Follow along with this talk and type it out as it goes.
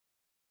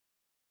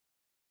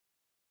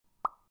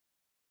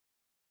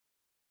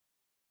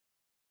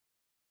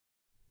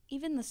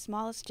Even the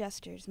smallest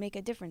gestures make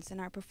a difference in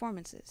our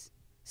performances.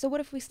 So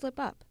what if we slip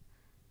up?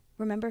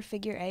 Remember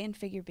figure A and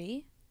figure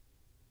B?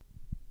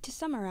 To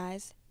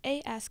summarize,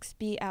 A asks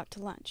B out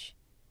to lunch.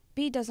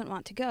 B doesn't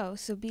want to go,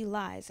 so B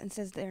lies and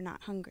says they're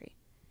not hungry.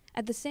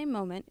 At the same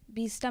moment,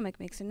 B's stomach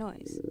makes a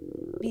noise.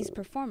 B's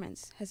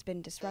performance has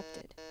been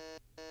disrupted.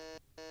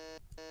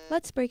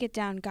 Let's break it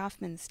down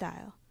Goffman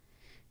style.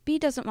 B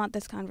doesn't want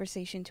this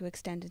conversation to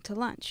extend into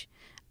lunch,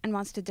 and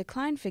wants to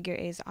decline figure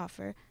A's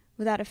offer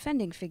without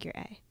offending figure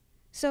A.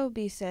 So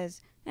B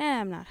says,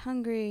 I'm not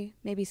hungry,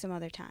 maybe some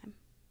other time.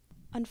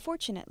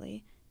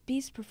 Unfortunately,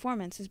 B's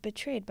performance is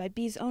betrayed by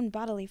B's own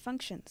bodily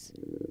functions.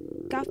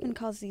 Goffman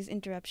calls these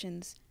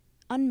interruptions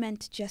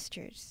unmeant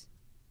gestures.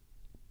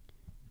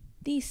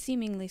 These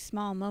seemingly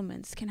small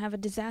moments can have a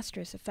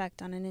disastrous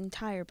effect on an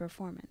entire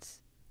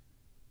performance.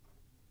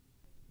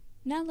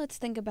 Now let's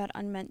think about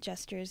unmeant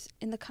gestures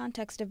in the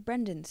context of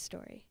Brendan's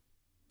story.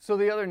 So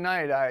the other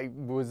night I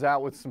was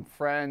out with some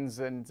friends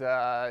and,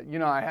 I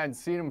hadn't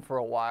seen them for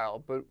a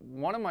while, but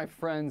one of my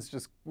friends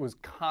just was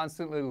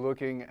constantly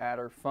looking at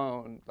her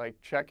phone,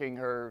 like checking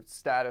her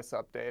status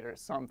update or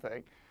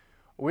something.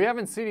 We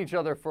haven't seen each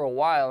other for a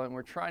while and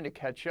we're trying to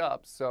catch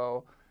up,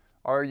 so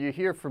are you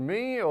here for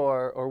me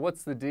or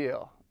what's the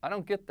deal? I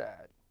don't get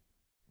that.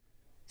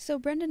 So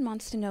Brendan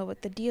wants to know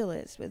what the deal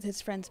is with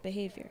his friend's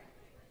behavior.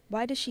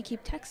 Why does she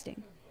keep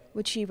texting?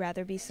 Would she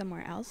rather be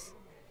somewhere else?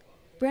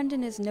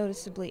 Brendan is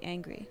noticeably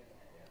angry.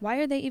 Why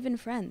are they even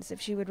friends if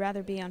she would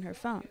rather be on her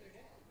phone?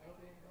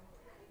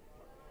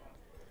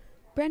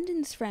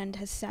 Brendan's friend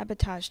has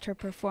sabotaged her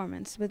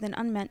performance with an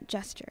unmeant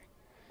gesture.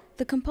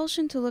 The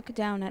compulsion to look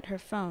down at her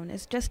phone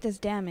is just as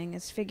damning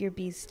as figure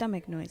B's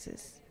stomach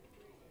noises.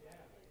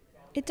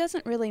 It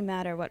doesn't really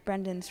matter what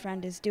Brendan's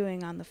friend is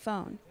doing on the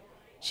phone.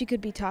 She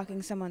could be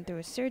talking someone through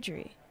a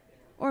surgery,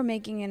 or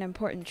making an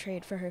important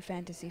trade for her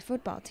fantasy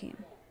football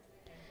team.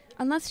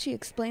 Unless she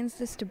explains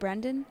this to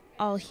Brendan,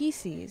 all he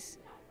sees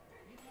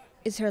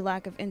is her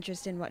lack of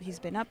interest in what he's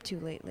been up to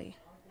lately.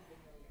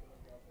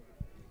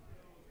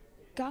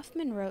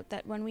 Goffman wrote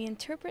that when we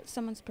interpret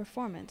someone's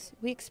performance,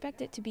 we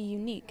expect it to be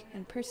unique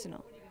and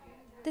personal.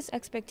 This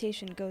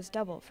expectation goes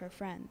double for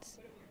friends.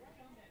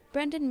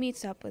 Brendan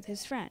meets up with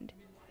his friend.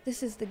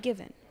 This is the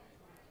given.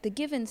 The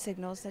given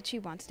signals that she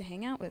wants to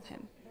hang out with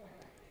him.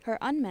 Her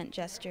unmeant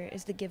gesture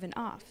is the given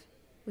off,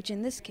 which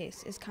in this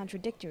case is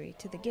contradictory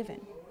to the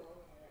given.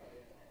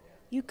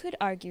 You could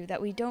argue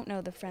that we don't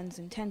know the friend's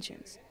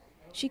intentions.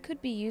 She could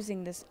be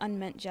using this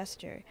unmeant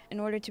gesture in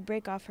order to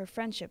break off her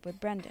friendship with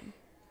Brendan.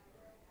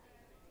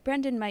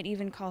 Brendan might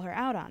even call her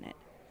out on it.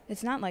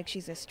 It's not like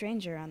she's a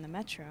stranger on the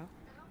metro.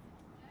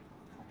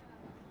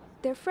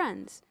 They're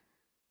friends,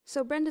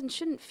 so Brendan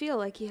shouldn't feel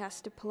like he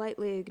has to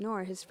politely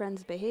ignore his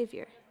friend's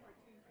behavior.